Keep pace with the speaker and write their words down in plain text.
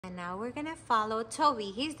And now we're gonna follow Toby.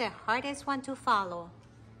 He's the hardest one to follow,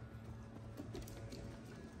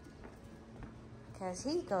 because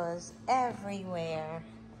he goes everywhere.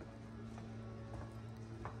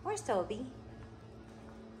 Where's Toby?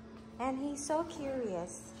 And he's so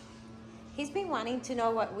curious. He's been wanting to know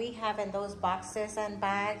what we have in those boxes and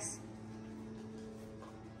bags.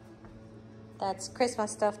 That's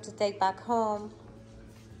Christmas stuff to take back home.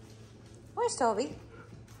 Where's Toby?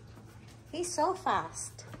 He's so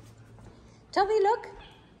fast. Toby, look,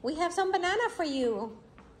 we have some banana for you.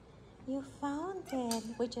 You found it.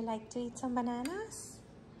 Would you like to eat some bananas?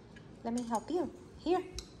 Let me help you. Here,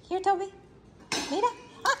 Toby. Mira.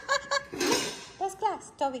 That's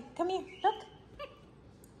glass. Toby, come here, look.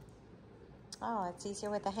 Oh, it's easier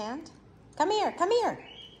with the hand. Come here.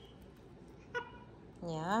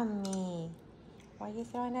 Yummy. Why are you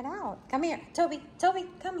throwing it out? Come here, Toby,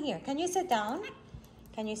 come here. Can you sit down?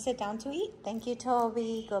 Can you sit down to eat? Thank you,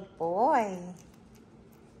 Toby. Good boy.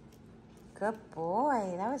 Good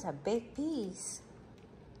boy. That was a big piece.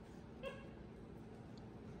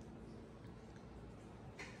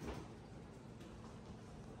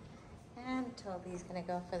 And Toby's gonna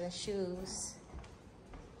go for the shoes.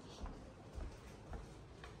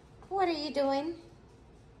 What are you doing?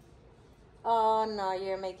 Oh no,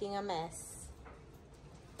 you're making a mess.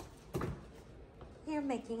 You're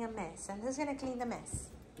making a mess. And who's gonna clean the mess?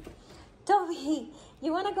 Toby,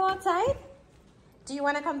 you wanna go outside? Do you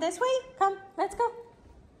wanna come this way? Come, let's go.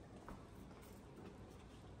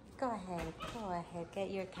 Go ahead, get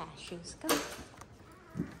your cashews.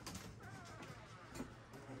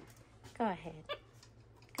 Go ahead.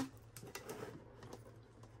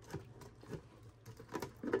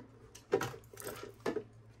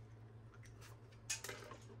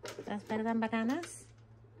 That's better than bananas?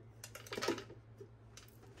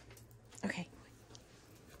 Okay.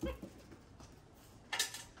 So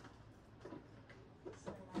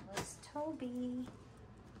that was Toby.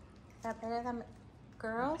 Is that better than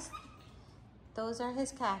girls? Those are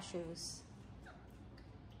his cashews.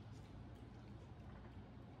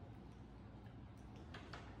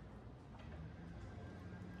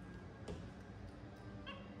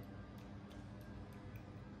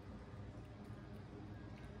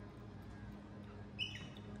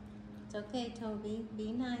 It's okay, Toby.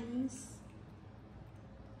 Be nice.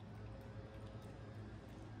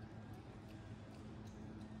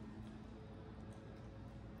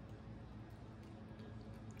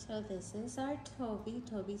 So this is our Toby.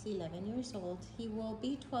 Toby's 11 years old. He will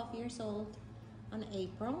be 12 years old on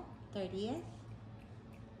April 30th.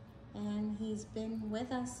 And he's been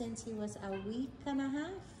with us since he was a week and a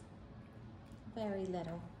half. Very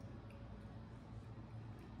little.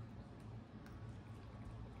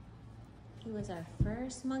 He was our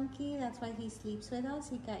first monkey. That's why he sleeps with us.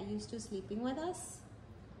 He got used to sleeping with us.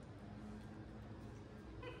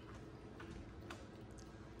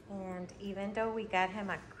 And even though we got him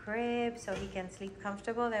a crib so he can sleep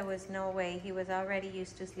comfortable, there was no way. He was already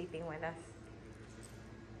used to sleeping with us.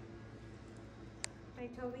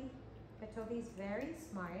 Right, Toby? But Toby's very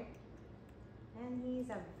smart. And he's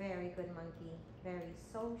a very good monkey. Very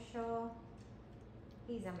social.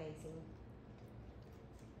 He's amazing.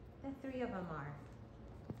 The three of them are.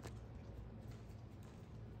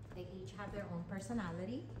 They each have their own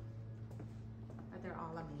personality, but they're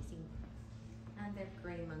all amazing. And they're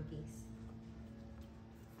gray monkeys.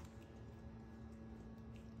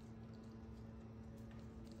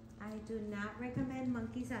 I do not recommend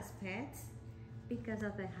monkeys as pets because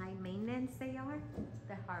of the high maintenance they are,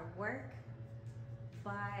 the hard work,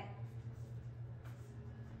 but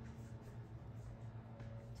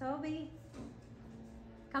Toby,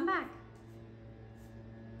 come back.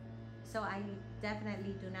 So I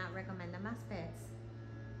definitely do not recommend them as pets.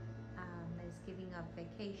 It's giving up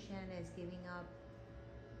vacation, it's giving up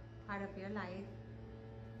part of your life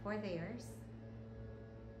for theirs,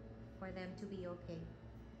 for them to be okay.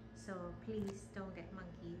 So please don't get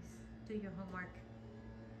monkeys. Do your homework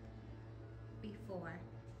before.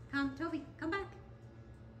 Come, Toby, come back.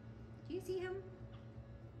 Do you see him?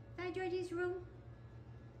 Is that Georgie's room?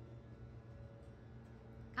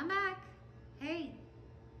 Come back. Hey,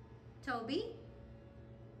 Toby.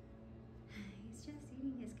 He's just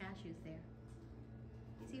eating his cashews there.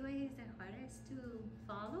 You see why he's the hardest to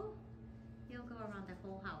follow? He'll go around the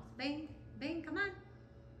whole house. Bang, bang, come on.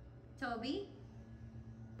 Toby,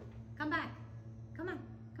 come back. Come on,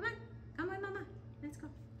 come on. Come with Mama. Let's go.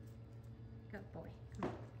 Good boy. Come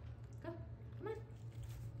on. Go, come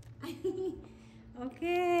on.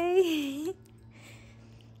 Okay.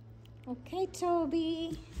 Okay,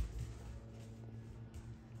 Toby.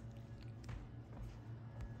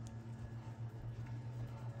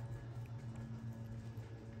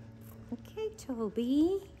 Okay,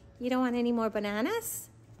 Toby. You don't want any more bananas?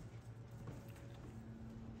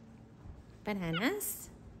 Bananas?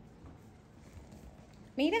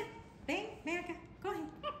 Mira, ven acá, coge.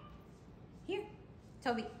 Here,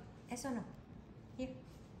 Toby, eso no. Here.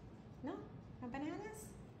 No, no bananas?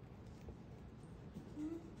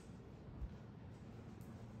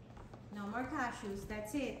 No more cashews,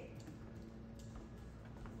 that's it.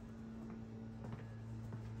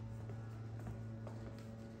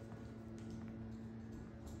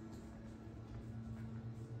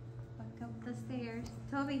 Back up the stairs.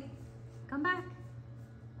 Toby, come back.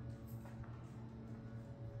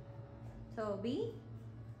 Toby?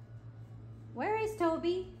 Where is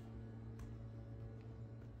Toby?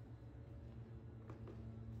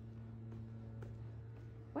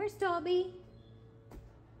 Where's Toby?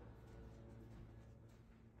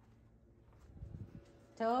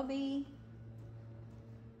 Toby?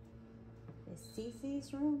 Is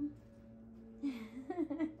Cece's room?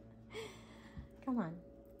 Come on.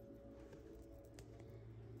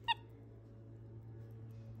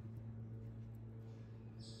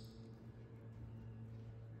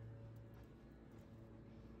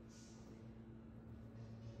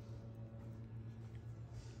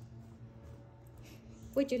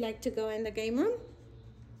 Would you like to go in the game room?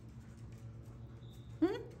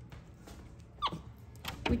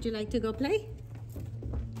 Would you like to go play?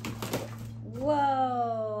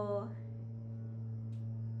 Whoa!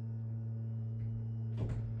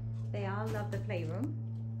 They all love the playroom.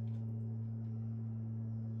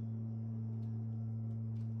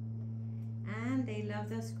 And they love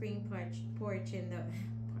the screen porch in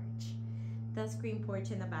the screen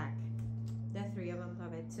porch in the back. The three of them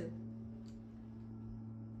love it too.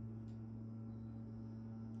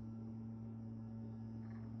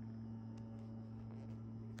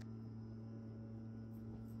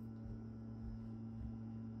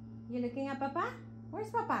 You looking at Papa? Where's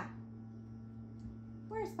Papa?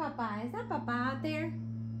 Where's Papa? Is that Papa out there?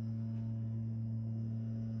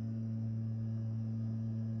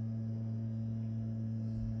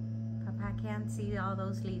 Papa can't see all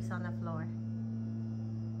those leaves on the floor.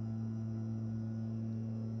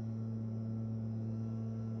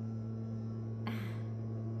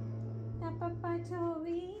 That Papa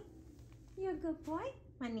Toby? You're a good boy,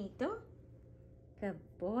 manito. Good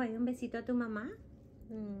boy. Un besito a tu mamá.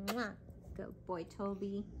 Mwah. Good boy,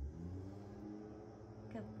 Toby.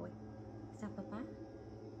 Good boy. Is that Papa?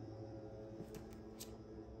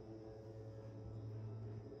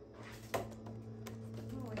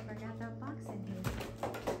 Oh, we forgot that box in here.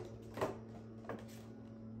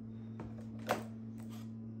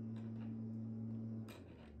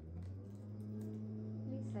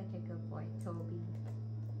 He's such a good boy, Toby.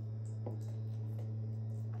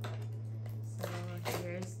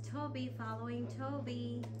 Here's Toby following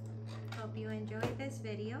Toby. Hope you enjoyed these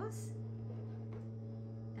videos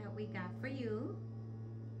that we got for you.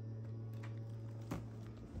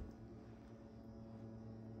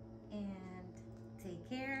 And take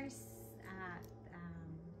care.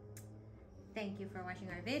 Thank you for watching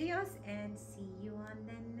our videos and see you on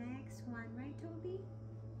the next one. Right, Toby?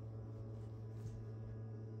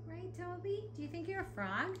 Right, Toby? Do you think you're a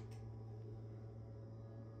frog?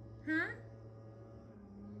 Huh?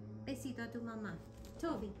 Besito a tu mamá.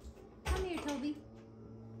 Toby, come here, Toby.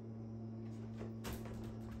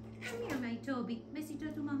 Come here, my Toby. Besito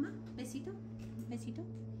a tu mamá. Besito. Besito.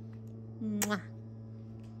 Mwah.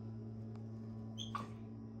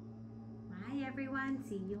 Bye, everyone.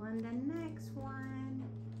 See you on the next one.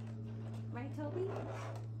 Right, Toby?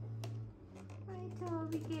 Right,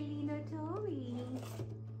 Toby. Qué lindo, Toby.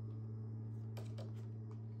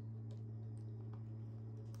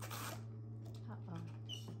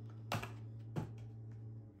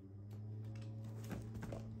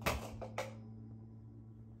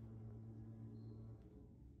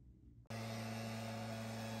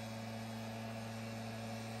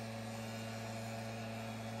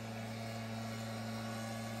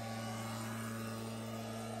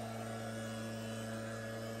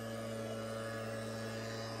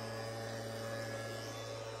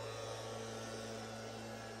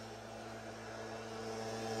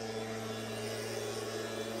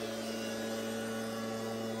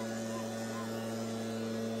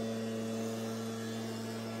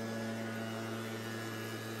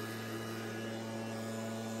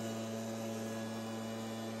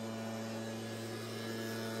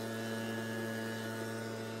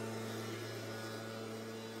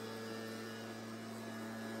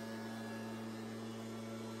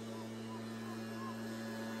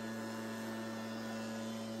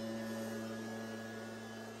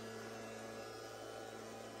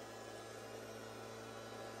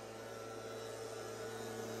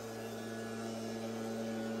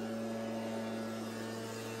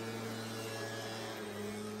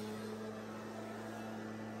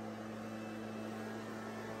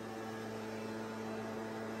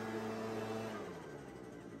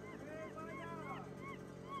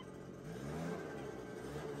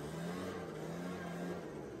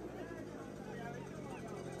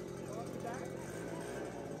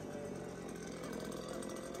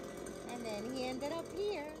 then he ended up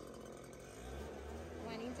here,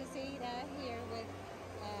 wanting to stay here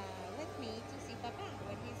with me to see Papa,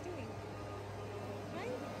 what he's doing.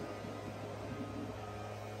 Right?